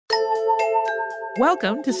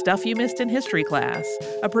Welcome to Stuff You Missed in History Class,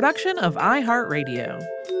 a production of iHeartRadio.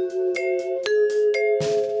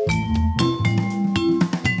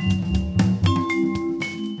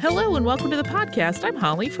 Hello and welcome to the podcast. I'm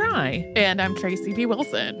Holly Fry. And I'm Tracy B.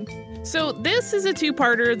 Wilson. So this is a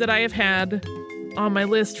two-parter that I have had on my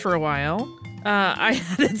list for a while. I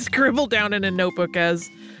had it scribbled down in a notebook as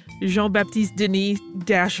Jean-Baptiste Denis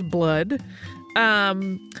 -blood.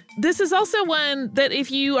 This is also one that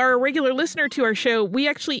if you are a regular listener to our show, we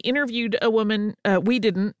actually interviewed a woman, we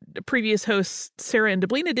didn't, previous hosts Sarah and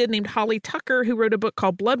Deblina did, named Holly Tucker, who wrote a book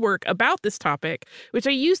called Bloodwork about this topic, which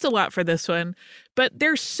I used a lot for this one. But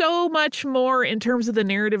there's so much more in terms of the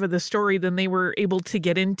narrative of the story than they were able to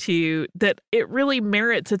get into that it really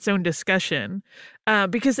merits its own discussion.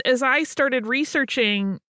 Because as I started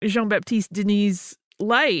researching Jean-Baptiste Denis'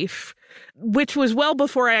 life, which was well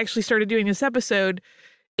before I actually started doing this episode,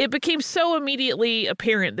 it became so immediately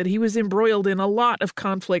apparent that he was embroiled in a lot of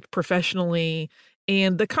conflict professionally,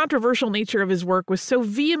 and the controversial nature of his work was so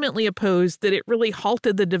vehemently opposed that it really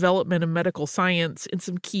halted the development of medical science in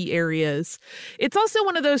some key areas. It's also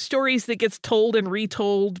one of those stories that gets told and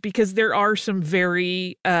retold because there are some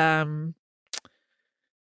very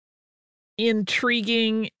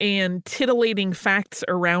intriguing and titillating facts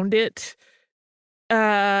around it.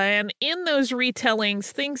 And in those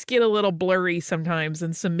retellings, things get a little blurry sometimes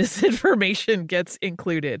and some misinformation gets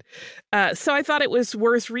included. So I thought it was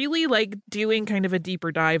worth really doing kind of a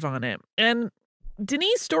deeper dive on it. And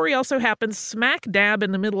Denis' story also happens smack dab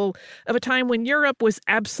in the middle of a time when Europe was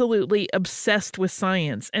absolutely obsessed with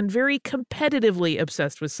science and very competitively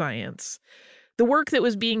obsessed with science. The work that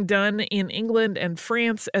was being done in England and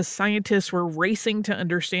France as scientists were racing to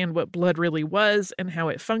understand what blood really was and how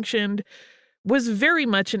it functioned was very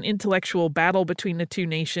much an intellectual battle between the two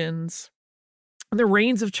nations. The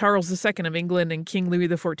reigns of Charles II of England and King Louis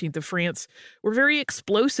XIV of France were very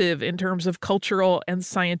explosive in terms of cultural and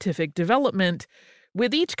scientific development,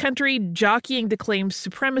 with each country jockeying to claim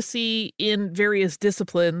supremacy in various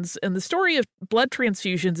disciplines. And the story of blood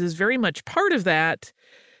transfusions is very much part of that.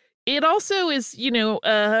 It also is,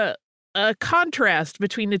 a contrast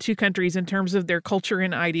between the two countries in terms of their culture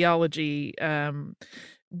and ideology.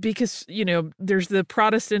 Because, there's the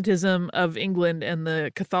Protestantism of England and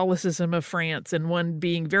the Catholicism of France, and one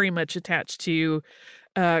being very much attached to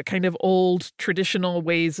kind of old traditional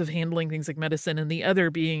ways of handling things like medicine, and the other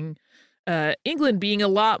being England being a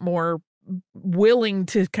lot more willing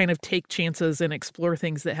to kind of take chances and explore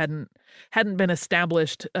things that hadn't been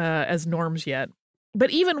established as norms yet. But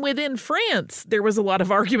even within France, there was a lot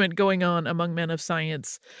of argument going on among men of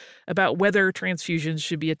science about whether transfusions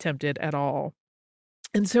should be attempted at all.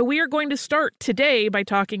 And so we are going to start today by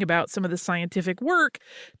talking about some of the scientific work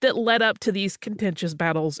that led up to these contentious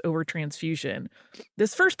battles over transfusion.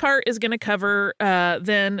 This first part is going to cover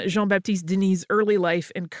then Jean-Baptiste Denis' early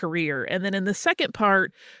life and career. And then in the second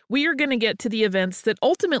part, we are going to get to the events that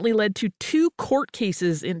ultimately led to 2 court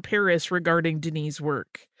cases in Paris regarding Denis'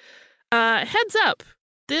 work. Heads up.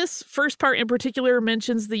 This first part in particular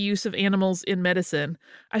mentions the use of animals in medicine.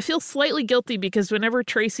 I feel slightly guilty because whenever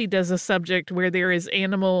Tracy does a subject where there is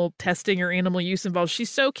animal testing or animal use involved, she's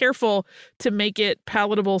so careful to make it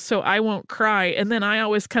palatable so I won't cry. And then I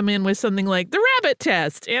always come in with something like the rabbit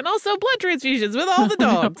test and also blood transfusions with all the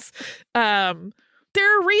dogs.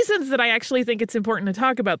 There are reasons that I actually think it's important to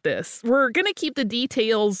talk about this. We're going to keep the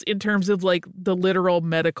details in terms of the literal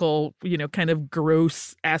medical, kind of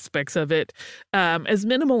gross aspects of it as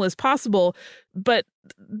minimal as possible. But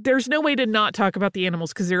there's no way to not talk about the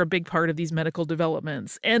animals because they're a big part of these medical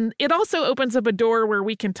developments. And it also opens up a door where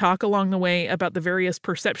we can talk along the way about the various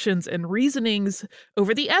perceptions and reasonings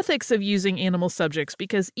over the ethics of using animal subjects,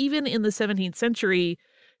 because even in the 17th century,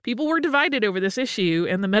 people were divided over this issue,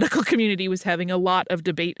 and the medical community was having a lot of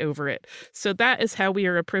debate over it. So that is how we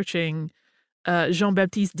are approaching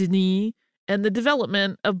Jean-Baptiste Denis and the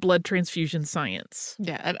development of blood transfusion science.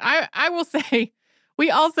 Yeah, and I will say we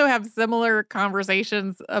also have similar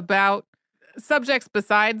conversations about subjects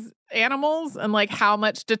besides animals and how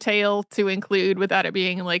much detail to include without it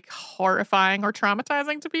being horrifying or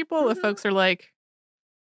traumatizing to people. If folks are like,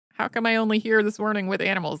 how come I only hear this warning with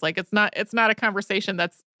animals? It's not a conversation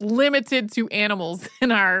that's limited to animals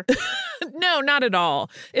in our... No, not at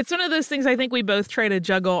all. It's one of those things I think we both try to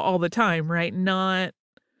juggle all the time, right? Not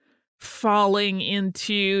falling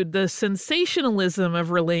into the sensationalism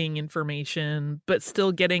of relaying information, but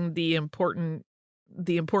still getting the important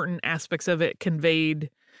aspects of it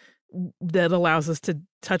conveyed that allows us to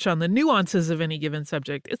touch on the nuances of any given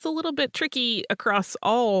subject. It's a little bit tricky across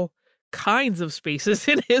all kinds of spaces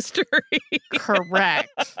in history.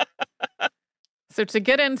 Correct. So to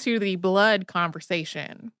get into the blood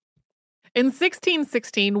conversation, in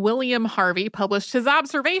 1616, William Harvey published his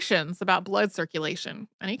observations about blood circulation,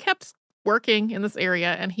 and he kept working in this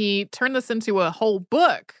area, and he turned this into a whole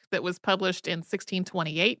book that was published in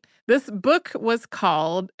 1628. This book was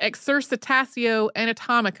called Exercitatio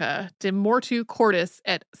Anatomica de Mortu Cordis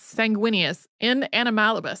et Sanguineus in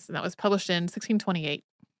Animalibus, and that was published in 1628.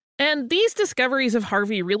 And these discoveries of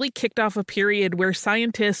Harvey really kicked off a period where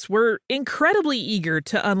scientists were incredibly eager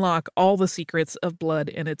to unlock all the secrets of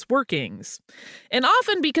blood and its workings. And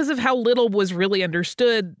often because of how little was really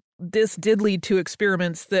understood, this did lead to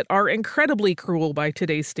experiments that are incredibly cruel by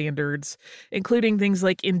today's standards, including things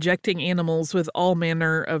like injecting animals with all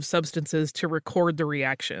manner of substances to record the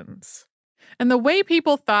reactions. And the way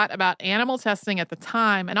people thought about animal testing at the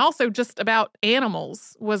time, and also just about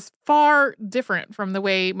animals, was far different from the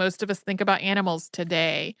way most of us think about animals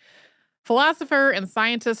today. Philosopher and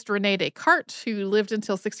scientist René Descartes, who lived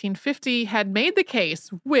until 1650, had made the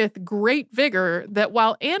case with great vigor that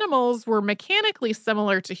while animals were mechanically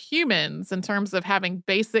similar to humans in terms of having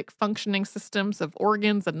basic functioning systems of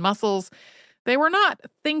organs and muscles, they were not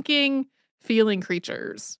thinking, feeling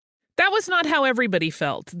creatures. That was not how everybody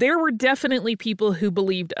felt. There were definitely people who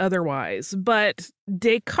believed otherwise, but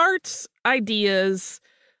Descartes' ideas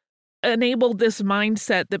enabled this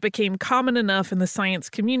mindset that became common enough in the science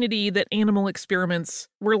community that animal experiments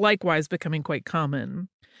were likewise becoming quite common.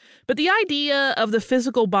 But the idea of the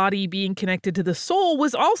physical body being connected to the soul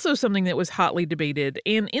was also something that was hotly debated,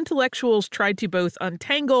 and intellectuals tried to both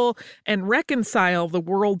untangle and reconcile the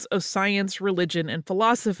worlds of science, religion, and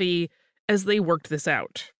philosophy as they worked this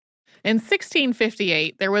out. In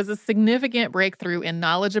 1658, there was a significant breakthrough in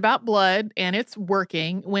knowledge about blood and its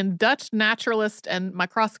working when Dutch naturalist and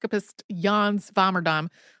microscopist Jan Swammerdam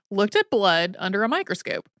looked at blood under a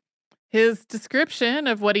microscope. His description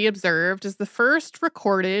of what he observed is the first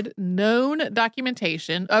recorded known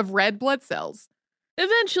documentation of red blood cells.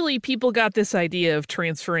 Eventually, people got this idea of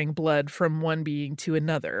transferring blood from one being to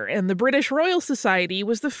another, and the British Royal Society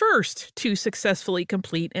was the first to successfully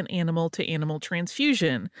complete an animal-to-animal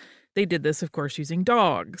transfusion. They did this, of course, using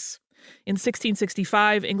dogs. In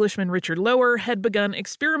 1665, Englishman Richard Lower had begun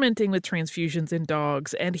experimenting with transfusions in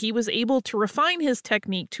dogs, and he was able to refine his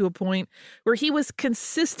technique to a point where he was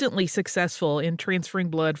consistently successful in transferring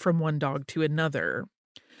blood from one dog to another.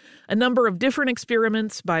 A number of different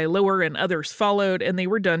experiments by Lower and others followed, and they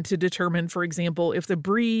were done to determine, for example, if the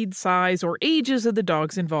breed, size, or ages of the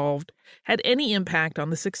dogs involved had any impact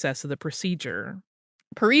on the success of the procedure.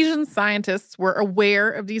 Parisian scientists were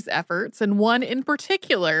aware of these efforts, and one in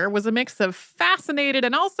particular was a mix of fascinated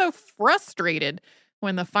and also frustrated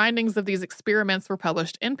when the findings of these experiments were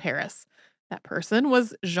published in Paris. That person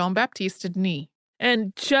was Jean-Baptiste Denis.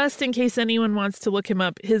 And just in case anyone wants to look him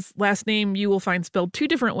up, his last name you will find spelled two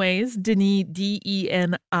different ways, Denis,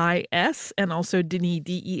 D-E-N-I-S, and also Denis,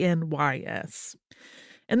 D-E-N-Y-S.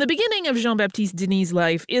 And the beginning of Jean-Baptiste Denis'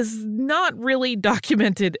 life is not really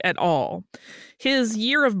documented at all. His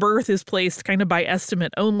year of birth is placed kind of by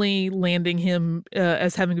estimate only, landing him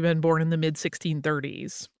as having been born in the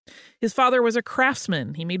mid-1630s. His father was a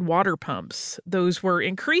craftsman. He made water pumps. Those were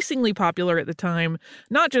increasingly popular at the time,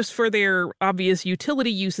 not just for their obvious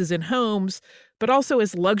utility uses in homes, but also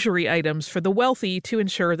as luxury items for the wealthy to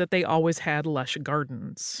ensure that they always had lush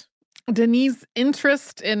gardens. Denis'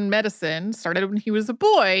 interest in medicine started when he was a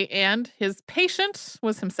boy, and his patient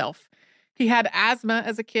was himself. He had asthma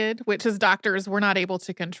as a kid, which his doctors were not able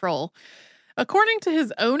to control. According to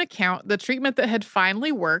his own account, the treatment that had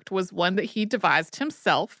finally worked was one that he devised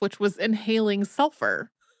himself, which was inhaling sulfur.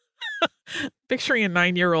 Picturing a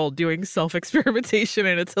 9-year-old doing self-experimentation,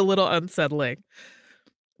 and it's a little unsettling.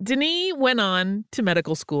 Denis went on to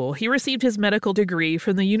medical school. He received his medical degree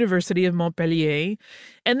from the University of Montpellier,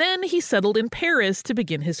 and then he settled in Paris to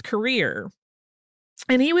begin his career.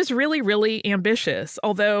 And he was really, really ambitious.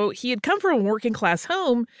 Although he had come from a working-class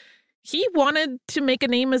home, he wanted to make a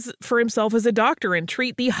name for himself as a doctor and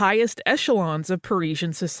treat the highest echelons of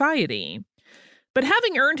Parisian society. But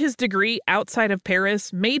having earned his degree outside of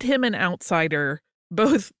Paris made him an outsider,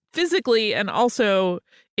 both physically and also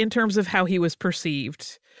in terms of how he was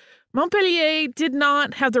perceived. Montpellier did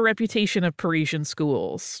not have the reputation of Parisian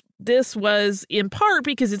schools. This was in part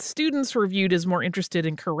because its students were viewed as more interested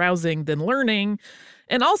in carousing than learning,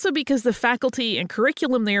 and also because the faculty and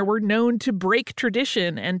curriculum there were known to break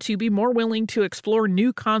tradition and to be more willing to explore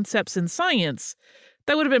new concepts in science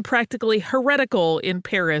that would have been practically heretical in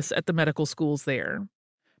Paris at the medical schools there.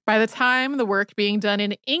 By the time the work being done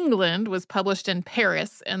in England was published in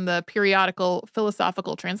Paris in the periodical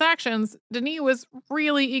Philosophical Transactions, Denis was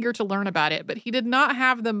really eager to learn about it, but he did not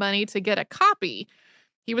have the money to get a copy.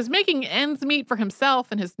 He was making ends meet for himself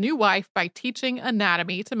and his new wife by teaching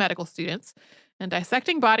anatomy to medical students and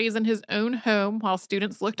dissecting bodies in his own home while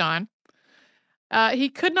students looked on. He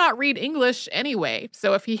could not read English anyway,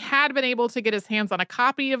 so if he had been able to get his hands on a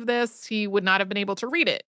copy of this, he would not have been able to read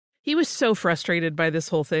it. He was so frustrated by this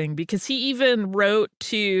whole thing because he even wrote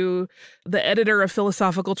to the editor of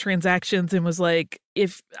Philosophical Transactions and was like,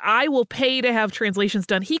 if I will pay to have translations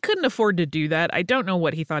done, he couldn't afford to do that. I don't know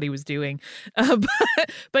what he thought he was doing,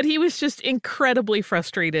 but he was just incredibly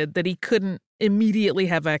frustrated that he couldn't immediately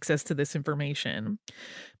have access to this information.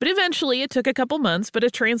 But eventually, it took a couple months, but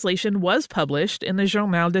a translation was published in the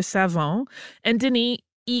Journal des Savants, and Denis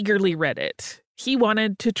eagerly read it. He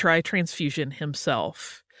wanted to try transfusion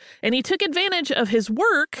himself. And he took advantage of his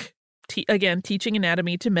work, again, teaching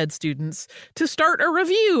anatomy to med students, to start a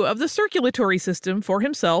review of the circulatory system for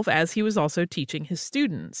himself as he was also teaching his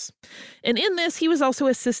students. And in this, he was also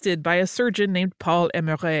assisted by a surgeon named Paul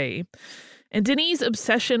Emeret. And Denis'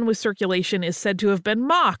 obsession with circulation is said to have been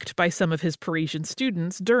mocked by some of his Parisian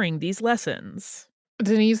students during these lessons.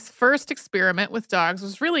 Denis' first experiment with dogs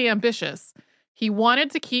was really ambitious. He wanted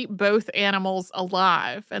to keep both animals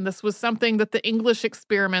alive, and this was something that the English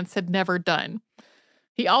experiments had never done.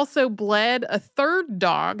 He also bled a third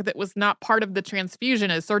dog that was not part of the transfusion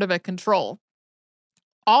as sort of a control.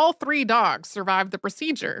 All 3 dogs survived the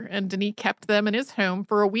procedure, and Denis kept them in his home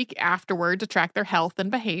for a week afterward to track their health and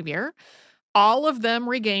behavior. All of them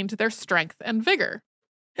regained their strength and vigor.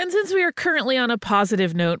 And since we are currently on a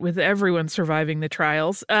positive note with everyone surviving the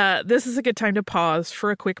trials, this is a good time to pause for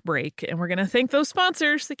a quick break, and we're going to thank those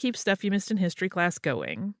sponsors that keep Stuff You Missed in History Class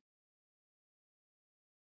going.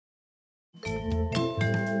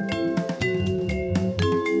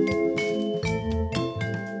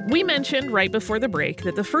 We mentioned right before the break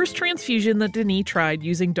that the first transfusion that Denis tried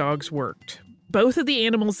using dogs worked. Both of the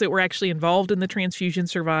animals that were actually involved in the transfusion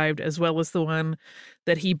survived, as well as the one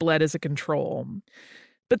that he bled as a control.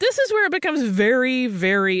 But this is where it becomes very,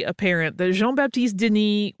 very apparent that Jean-Baptiste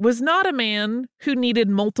Denis was not a man who needed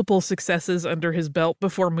multiple successes under his belt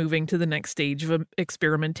before moving to the next stage of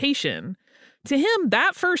experimentation. To him,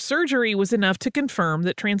 that first surgery was enough to confirm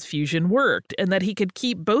that transfusion worked and that he could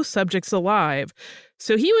keep both subjects alive.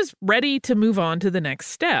 So he was ready to move on to the next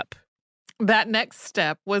step. That next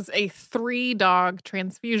step was a 3-dog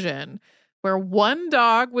transfusion, where 1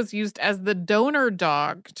 dog was used as the donor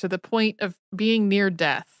dog to the point of being near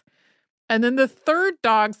death. And then the 3rd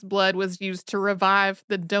dog's blood was used to revive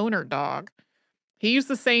the donor dog. He used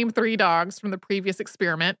the same 3 dogs from the previous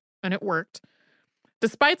experiment, and it worked.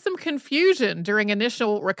 Despite some confusion during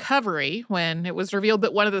initial recovery, when it was revealed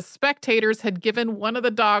that one of the spectators had given one of the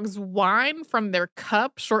dogs wine from their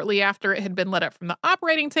cup shortly after it had been let up from the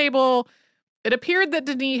operating table, it appeared that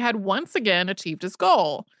Denis had once again achieved his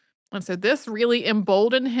goal. And so this really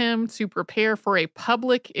emboldened him to prepare for a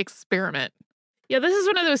public experiment. Yeah, this is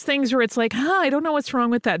one of those things where it's like, I don't know what's wrong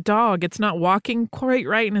with that dog. It's not walking quite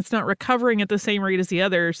right, and it's not recovering at the same rate as the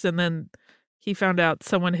others. And then he found out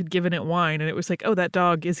someone had given it wine, and it was like, oh, that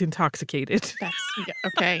dog is intoxicated.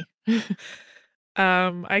 Okay.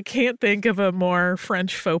 I can't think of a more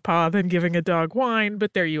French faux pas than giving a dog wine,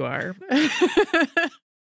 but there you are.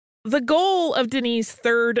 The goal of Denis'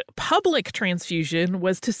 3rd public transfusion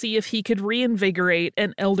was to see if he could reinvigorate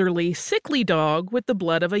an elderly, sickly dog with the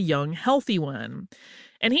blood of a young, healthy one.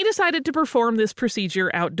 And he decided to perform this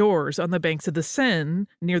procedure outdoors on the banks of the Seine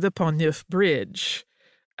near the Pont Neuf Bridge.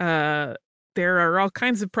 There are all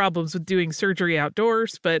kinds of problems with doing surgery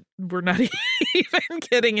outdoors, but we're not even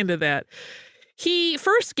getting into that. He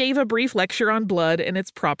first gave a brief lecture on blood and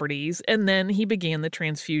its properties, and then he began the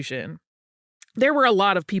transfusion. There were a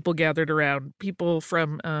lot of people gathered around, people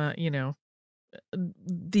from,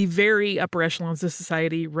 the very upper echelons of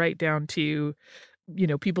society right down to,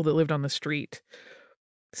 people that lived on the street.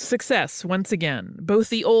 Success, once again. Both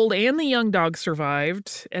the old and the young dogs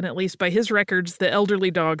survived, and at least by his records, the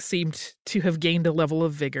elderly dog seemed to have gained a level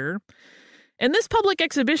of vigor. And this public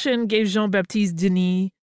exhibition gave Jean-Baptiste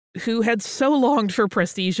Denis, who had so longed for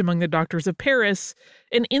prestige among the doctors of Paris,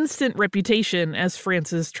 an instant reputation as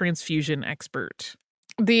France's transfusion expert.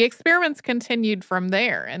 The experiments continued from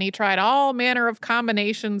there, and he tried all manner of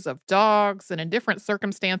combinations of dogs and in different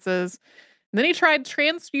circumstances. And then he tried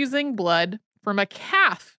transfusing blood from a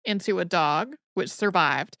calf into a dog, which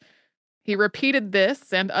survived. He repeated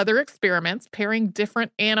this and other experiments, pairing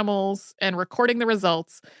different animals and recording the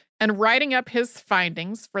results and writing up his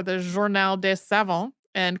findings for the Journal des Savants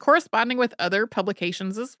and corresponding with other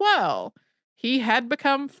publications as well. He had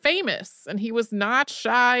become famous, and he was not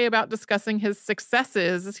shy about discussing his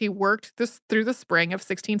successes as he worked through the spring of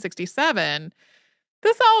 1667.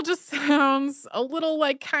 This all just sounds a little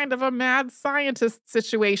like kind of a mad scientist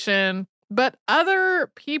situation, but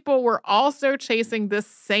other people were also chasing this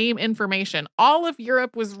same information. All of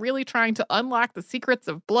Europe was really trying to unlock the secrets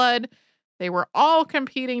of blood. They were all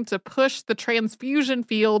competing to push the transfusion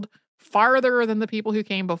field farther than the people who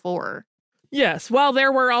came before. Yes, while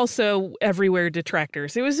there were also everywhere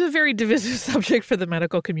detractors. It was a very divisive subject for the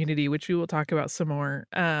medical community, which we will talk about some more.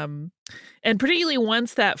 And particularly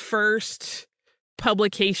once that first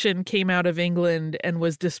publication came out of England and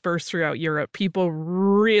was dispersed throughout Europe, people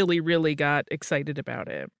really, really got excited about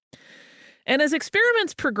it. And as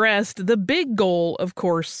experiments progressed, the big goal, of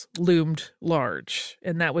course, loomed large,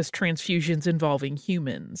 and that was transfusions involving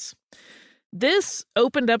humans. This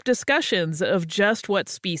opened up discussions of just what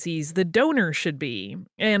species the donor should be.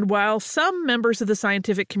 And while some members of the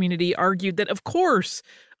scientific community argued that, of course,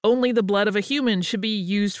 only the blood of a human should be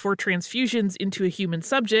used for transfusions into a human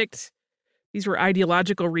subject, these were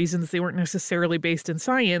ideological reasons, they weren't necessarily based in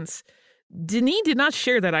science, Denis did not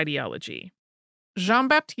share that ideology.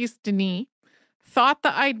 Jean-Baptiste Denis thought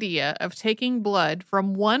the idea of taking blood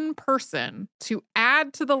from one person to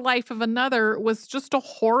add to the life of another was just a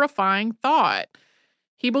horrifying thought.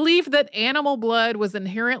 He believed that animal blood was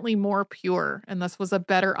inherently more pure and thus was a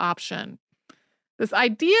better option. This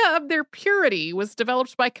idea of their purity was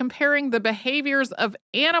developed by comparing the behaviors of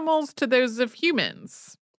animals to those of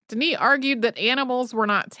humans. Denis argued that animals were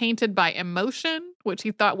not tainted by emotion, which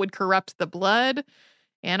he thought would corrupt the blood.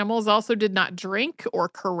 Animals also did not drink or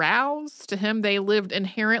carouse. To him, they lived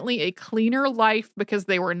inherently a cleaner life because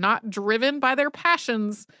they were not driven by their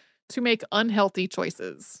passions to make unhealthy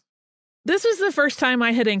choices. This was the first time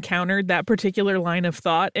I had encountered that particular line of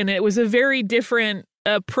thought, and it was a very different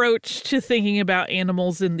approach to thinking about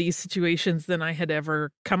animals in these situations than I had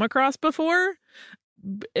ever come across before,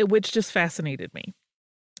 which just fascinated me.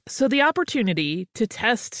 So the opportunity to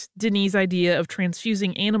test Denis' idea of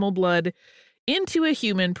transfusing animal blood into a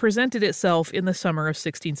human presented itself in the summer of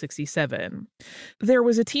 1667. There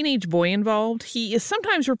was a teenage boy involved. He is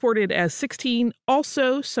sometimes reported as 16,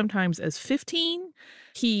 also sometimes as 15.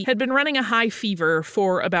 He had been running a high fever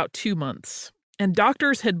for about 2 months, and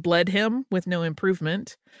doctors had bled him with no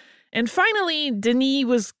improvement. And finally, Denis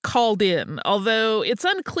was called in, although it's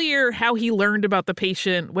unclear how he learned about the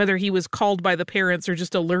patient, whether he was called by the parents or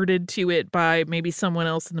just alerted to it by maybe someone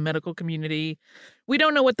else in the medical community. We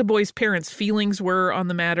don't know what the boy's parents' feelings were on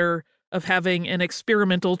the matter of having an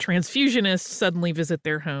experimental transfusionist suddenly visit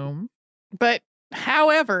their home. But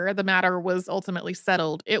however the matter was ultimately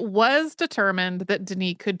settled, it was determined that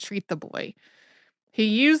Denis could treat the boy. He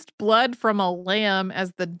used blood from a lamb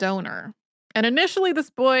as the donor. And initially, this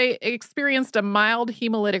boy experienced a mild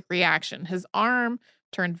hemolytic reaction. His arm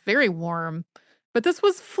turned very warm, but this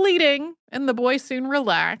was fleeting, and the boy soon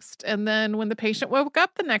relaxed. And then when the patient woke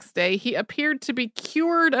up the next day, he appeared to be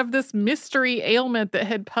cured of this mystery ailment that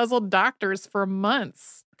had puzzled doctors for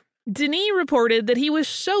months. Denis reported that he was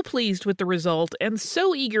so pleased with the result and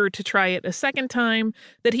so eager to try it a second time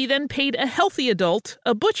that he then paid a healthy adult,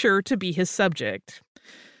 a butcher, to be his subject.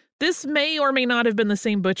 This may or may not have been the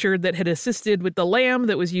same butcher that had assisted with the lamb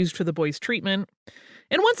that was used for the boy's treatment.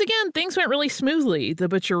 And once again, things went really smoothly. The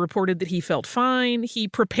butcher reported that he felt fine. He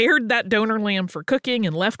prepared that donor lamb for cooking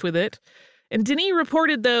and left with it. And Denis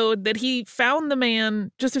reported, though, that he found the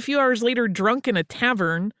man just a few hours later drunk in a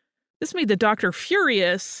tavern. This made the doctor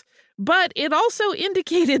furious, but it also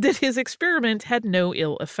indicated that his experiment had no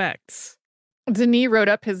ill effects. Denis wrote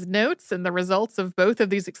up his notes and the results of both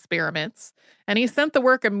of these experiments, and he sent the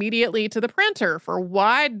work immediately to the printer for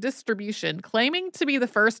wide distribution, claiming to be the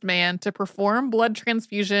first man to perform blood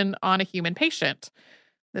transfusion on a human patient.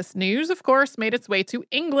 This news, of course, made its way to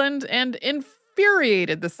England and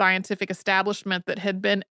infuriated the scientific establishment that had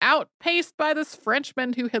been outpaced by this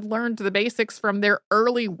Frenchman who had learned the basics from their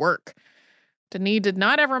early work. Denis did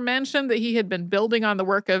not ever mention that he had been building on the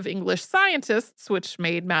work of English scientists, which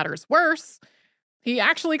made matters worse. He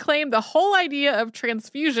actually claimed the whole idea of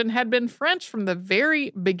transfusion had been French from the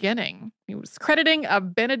very beginning. He was crediting a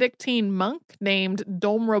Benedictine monk named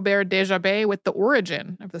Dom Robert Desjabet with the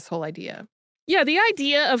origin of this whole idea. Yeah, the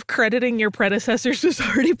idea of crediting your predecessors was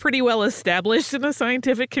already pretty well established in the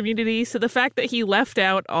scientific community, so the fact that he left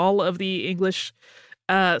out all of the English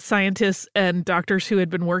scientists and doctors who had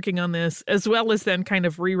been working on this, as well as then kind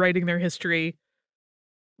of rewriting their history,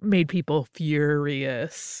 made people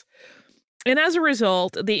furious. And as a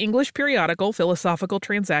result, the English periodical Philosophical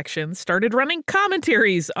Transactions started running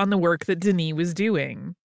commentaries on the work that Denis was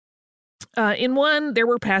doing. In one, there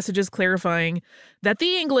were passages clarifying that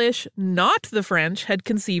the English, not the French, had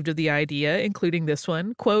conceived of the idea, including this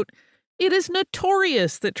one, quote, "It is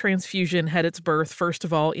notorious that transfusion had its birth, first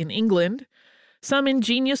of all, in England, some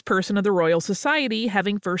ingenious person of the Royal Society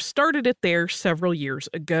having first started it there several years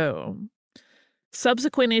ago."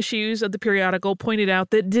 Subsequent issues of the periodical pointed out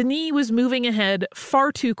that Denis was moving ahead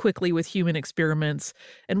far too quickly with human experiments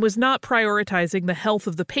and was not prioritizing the health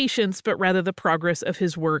of the patients, but rather the progress of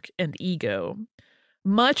his work and ego.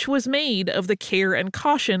 Much was made of the care and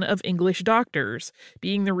caution of English doctors,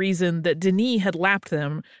 being the reason that Denis had lapped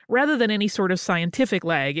them, rather than any sort of scientific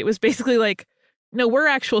lag. It was basically like, no, we're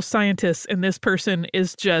actual scientists, and this person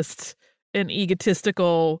is just an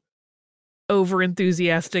egotistical,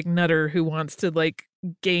 over-enthusiastic nutter who wants to,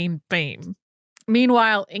 gain fame.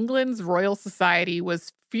 Meanwhile, England's Royal Society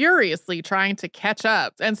was furiously trying to catch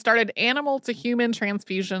up and started animal-to-human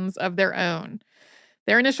transfusions of their own.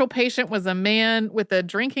 Their initial patient was a man with a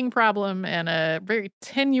drinking problem and a very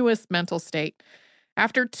tenuous mental state.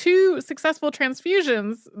 After 2 successful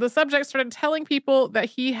transfusions, the subject started telling people that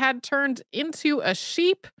he had turned into a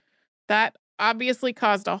sheep. That obviously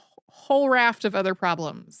caused a whole raft of other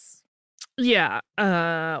problems. Yeah,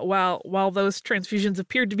 while those transfusions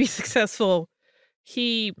appeared to be successful,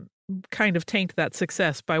 he kind of tanked that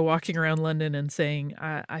success by walking around London and saying,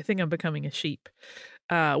 I think I'm becoming a sheep.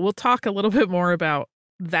 We'll talk a little bit more about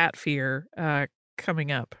that fear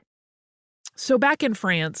coming up. So back in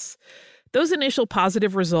France, those initial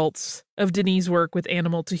positive results of Denis' work with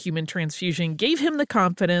animal-to-human transfusion gave him the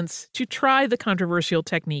confidence to try the controversial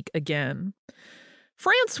technique again.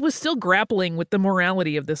 France was still grappling with the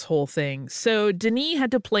morality of this whole thing, so Denis had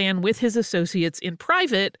to plan with his associates in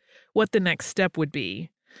private what the next step would be.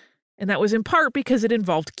 And that was in part because it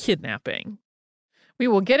involved kidnapping. We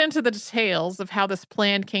will get into the details of how this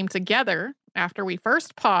plan came together after we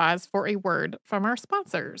first pause for a word from our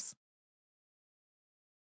sponsors.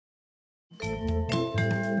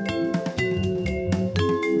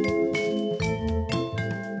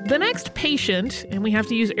 The next patient, and we have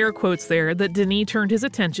to use air quotes there, that Denis turned his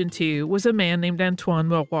attention to was a man named Antoine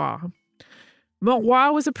Maurois.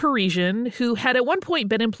 Maurois was a Parisian who had at one point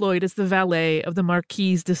been employed as the valet of the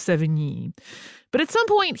Marquise de Sévigné. But at some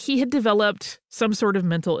point, he had developed some sort of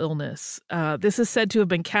mental illness. This is said to have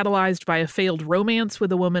been catalyzed by a failed romance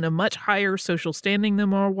with a woman of much higher social standing than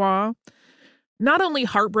Maurois. Not only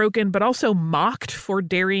heartbroken, but also mocked for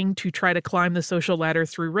daring to try to climb the social ladder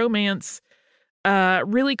through romance,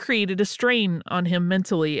 really created a strain on him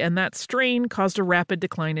mentally, and that strain caused a rapid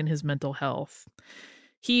decline in his mental health.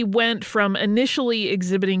 He went from initially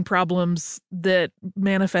exhibiting problems that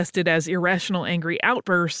manifested as irrational, angry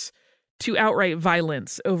outbursts to outright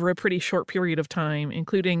violence over a pretty short period of time,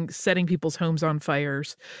 including setting people's homes on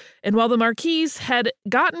fires. And while the Marquise had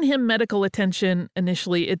gotten him medical attention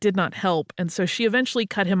initially, it did not help, and so she eventually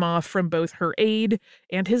cut him off from both her aid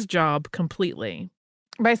and his job completely.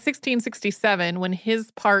 By 1667, when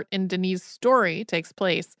his part in Denis' story takes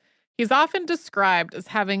place, he's often described as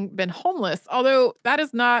having been homeless, although that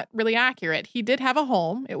is not really accurate. He did have a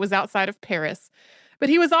home. It was outside of Paris, but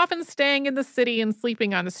he was often staying in the city and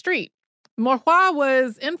sleeping on the street. Maurois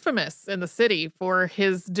was infamous in the city for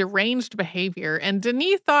his deranged behavior, and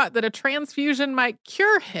Denis thought that a transfusion might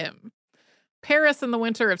cure him. Paris in the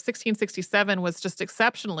winter of 1667 was just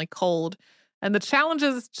exceptionally cold, and the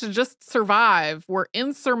challenges to just survive were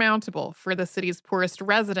insurmountable for the city's poorest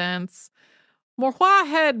residents. Maurois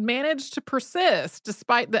had managed to persist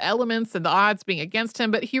despite the elements and the odds being against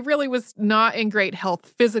him, but he really was not in great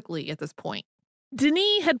health physically at this point.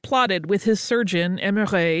 Denis had plotted with his surgeon,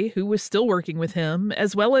 Emery, who was still working with him,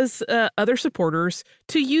 as well as other supporters,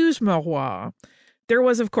 to use Maurois. There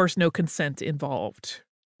was, of course, no consent involved.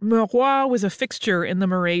 Maurois was a fixture in the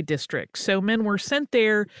Marais district, so men were sent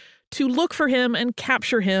there to look for him and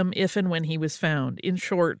capture him if and when he was found. In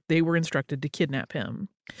short, they were instructed to kidnap him,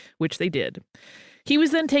 which they did. He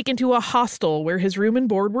was then taken to a hostel where his room and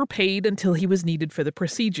board were paid until he was needed for the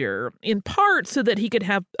procedure, in part so that he could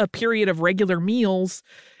have a period of regular meals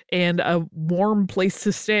and a warm place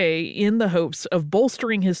to stay in the hopes of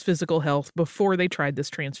bolstering his physical health before they tried this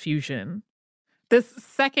transfusion. This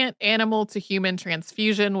second animal-to-human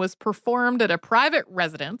transfusion was performed at a private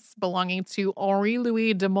residence belonging to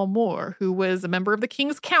Henri-Louis de Montmort, who was a member of the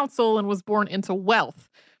King's Council and was born into wealth.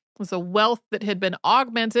 It was a wealth that had been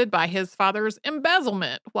augmented by his father's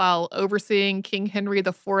embezzlement while overseeing King Henry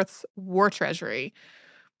IV's war treasury.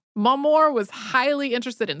 Montmort was highly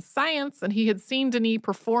interested in science, and he had seen Denis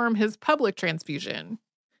perform his public transfusion.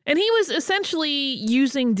 And he was essentially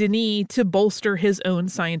using Denis to bolster his own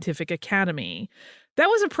scientific academy. That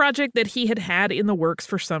was a project that he had had in the works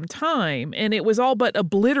for some time, and it was all but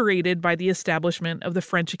obliterated by the establishment of the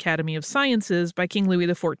French Academy of Sciences by King Louis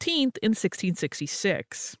XIV in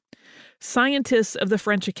 1666. Scientists of the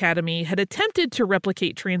French Academy had attempted to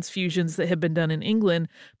replicate transfusions that had been done in England,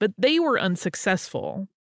 but they were unsuccessful.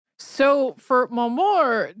 So for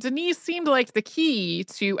Montmort, Denis seemed like the key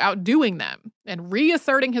to outdoing them and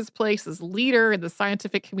reasserting his place as leader in the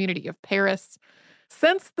scientific community of Paris.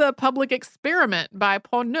 Since the public experiment by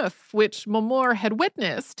Pont-Neuf, which Montmort had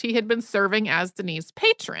witnessed, he had been serving as Denis'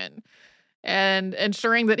 patron and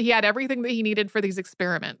ensuring that he had everything that he needed for these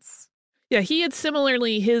experiments. Yeah, he had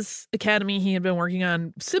his academy he had been working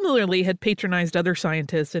on, similarly had patronized other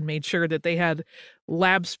scientists and made sure that they had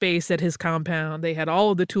lab space at his compound. They had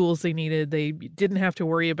all of the tools they needed. They didn't have to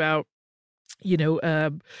worry about,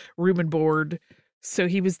 room and board. So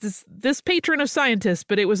he was this patron of scientists,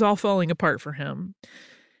 but it was all falling apart for him.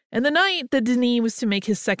 And the night that Denis was to make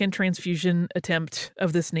his second transfusion attempt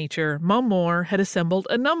of this nature, Montmort had assembled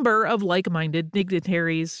a number of like-minded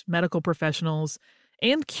dignitaries, medical professionals,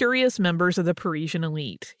 and curious members of the Parisian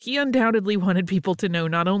elite. He undoubtedly wanted people to know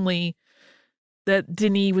not only that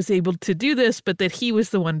Denis was able to do this, but that he was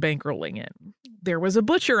the one bankrolling it. There was a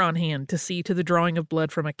butcher on hand to see to the drawing of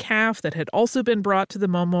blood from a calf that had also been brought to the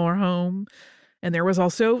Montmort home. And there was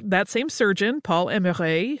also that same surgeon, Paul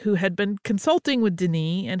Emeret, who had been consulting with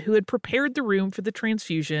Denis and who had prepared the room for the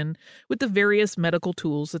transfusion with the various medical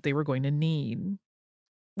tools that they were going to need.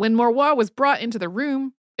 When Maurois was brought into the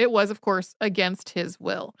room, it was, of course, against his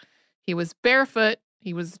will. He was barefoot,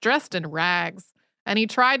 he was dressed in rags, and he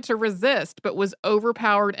tried to resist, but was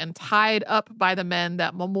overpowered and tied up by the men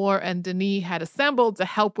that Montmort and Denis had assembled to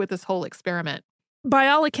help with this whole experiment. By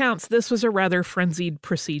all accounts, this was a rather frenzied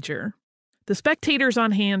procedure. The spectators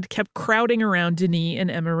on hand kept crowding around Denis and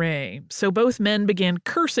Emeret, so both men began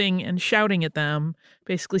cursing and shouting at them,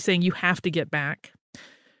 basically saying, "You have to get back."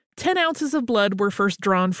 10 ounces of blood were first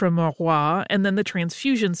drawn from Maurois, and then the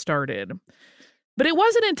transfusion started. But it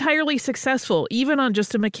wasn't entirely successful, even on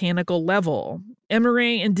just a mechanical level.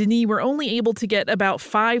 Emeret and Denis were only able to get about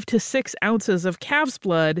 5 to 6 ounces of calf's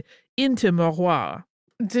blood into Maurois.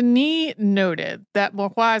 Denis noted that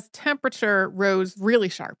Maurois' temperature rose really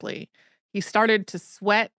sharply. He started to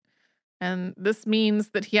sweat, and this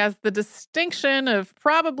means that he has the distinction of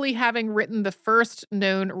probably having written the first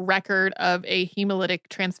known record of a hemolytic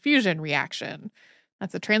transfusion reaction.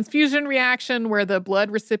 That's a transfusion reaction where the blood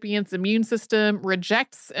recipient's immune system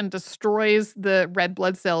rejects and destroys the red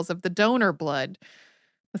blood cells of the donor blood.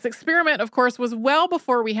 This experiment, of course, was well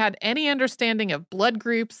before we had any understanding of blood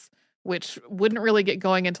groups, which wouldn't really get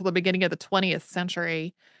going until the beginning of the 20th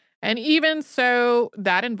century. And even so,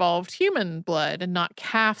 that involved human blood and not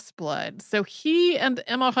calf's blood. So he and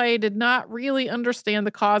Emeret did not really understand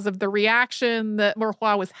the cause of the reaction that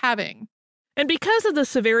Maurois was having. And because of the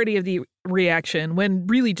severity of the reaction, when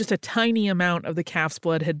really just a tiny amount of the calf's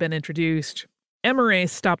blood had been introduced, Emeret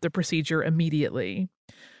stopped the procedure immediately.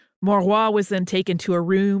 Maurois was then taken to a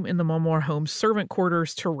room in the Montmort home's servant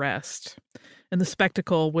quarters to rest. And the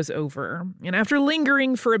spectacle was over. And after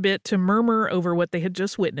lingering for a bit to murmur over what they had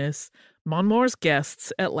just witnessed, Montmort's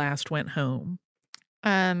guests at last went home.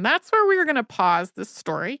 And that's where we were going to pause this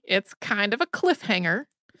story. It's kind of a cliffhanger.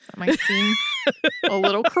 That might seem a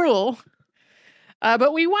little cruel.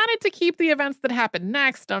 But we wanted to keep the events that happened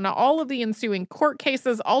next and all of the ensuing court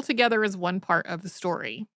cases all together as one part of the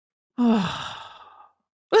story.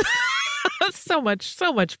 So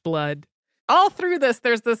much blood. All through this,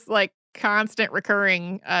 there's this constant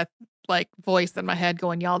recurring voice in my head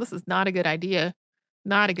going, y'all, this is not a good idea.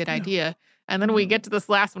 Not a good idea. And then we get to this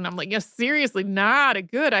last one. I'm like, yes, seriously, not a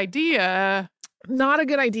good idea. Not a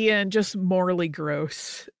good idea and just morally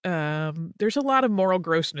gross. There's a lot of moral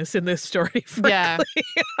grossness in this story, frankly.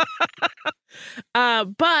 Yeah.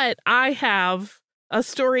 But I have a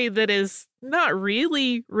story that is not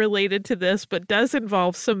really related to this, but does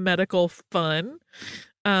involve some medical fun.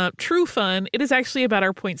 True fun. It is actually about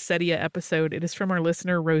our poinsettia episode. It is from our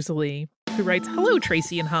listener, Rosalie, who writes, "Hello,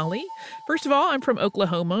 Tracy and Holly. First of all, I'm from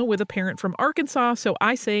Oklahoma with a parent from Arkansas, so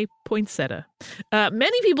I say poinsettia.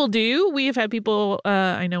 Many people do. We have had people,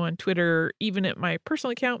 I know on Twitter, even at my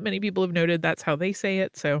personal account, many people have noted that's how they say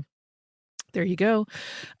it, so there you go."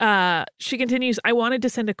 She continues, "I wanted to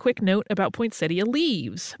send a quick note about poinsettia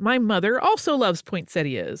leaves. My mother also loves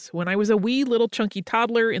poinsettias. When I was a wee little chunky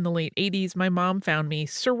toddler in the late 80s, my mom found me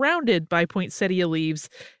surrounded by poinsettia leaves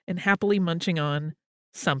and happily munching on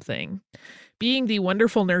something. Being the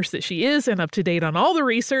wonderful nurse that she is and up to date on all the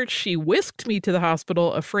research, she whisked me to the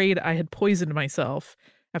hospital, afraid I had poisoned myself.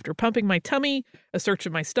 After pumping my tummy, a search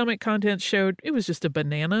of my stomach contents showed it was just a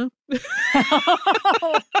banana.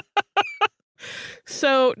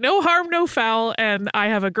 So no harm, no foul, and I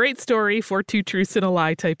have a great story for 2 truths and a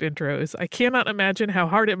lie type intros. I cannot imagine how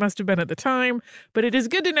hard it must have been at the time, but it is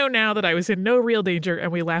good to know now that I was in no real danger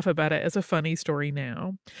and we laugh about it as a funny story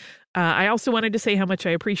now. I also wanted to say how much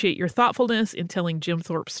I appreciate your thoughtfulness in telling Jim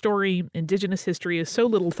Thorpe's story. Indigenous history is so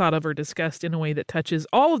little thought of or discussed in a way that touches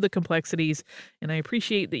all of the complexities, and I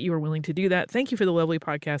appreciate that you are willing to do that. Thank you for the lovely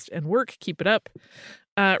podcast and work. Keep it up.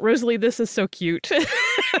 Rosalie, this is so cute.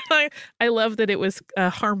 I love that it was a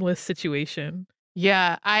harmless situation.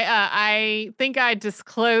 Yeah, I think I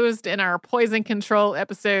disclosed in our poison control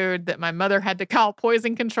episode that my mother had to call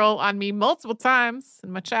poison control on me multiple times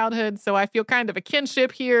in my childhood, so I feel kind of a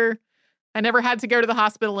kinship here. I never had to go to the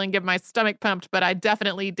hospital and get my stomach pumped, but I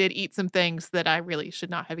definitely did eat some things that I really should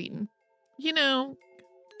not have eaten. You know,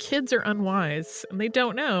 kids are unwise, and they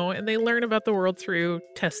don't know, and they learn about the world through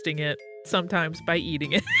testing it, sometimes by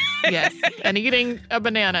eating it. Yes, and eating a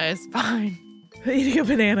banana is fine. Eating a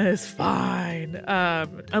banana is fine,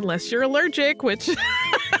 unless you're allergic, which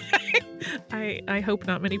I hope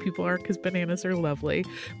not many people are, because bananas are lovely.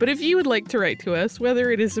 But if you would like to write to us, whether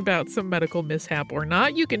it is about some medical mishap or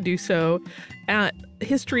not, you can do so at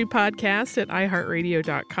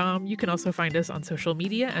historypodcast@iHeartRadio.com. You can also find us on social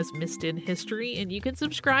media as Missed in History, and you can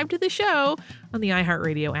subscribe to the show on the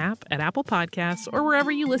iHeartRadio app, at Apple Podcasts, or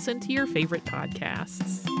wherever you listen to your favorite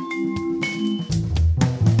podcasts.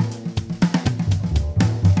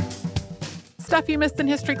 Stuff You Missed in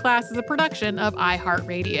History Class is a production of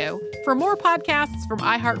iHeartRadio. For more podcasts from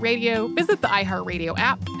iHeartRadio, visit the iHeartRadio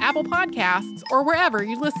app, Apple Podcasts, or wherever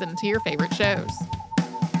you listen to your favorite shows.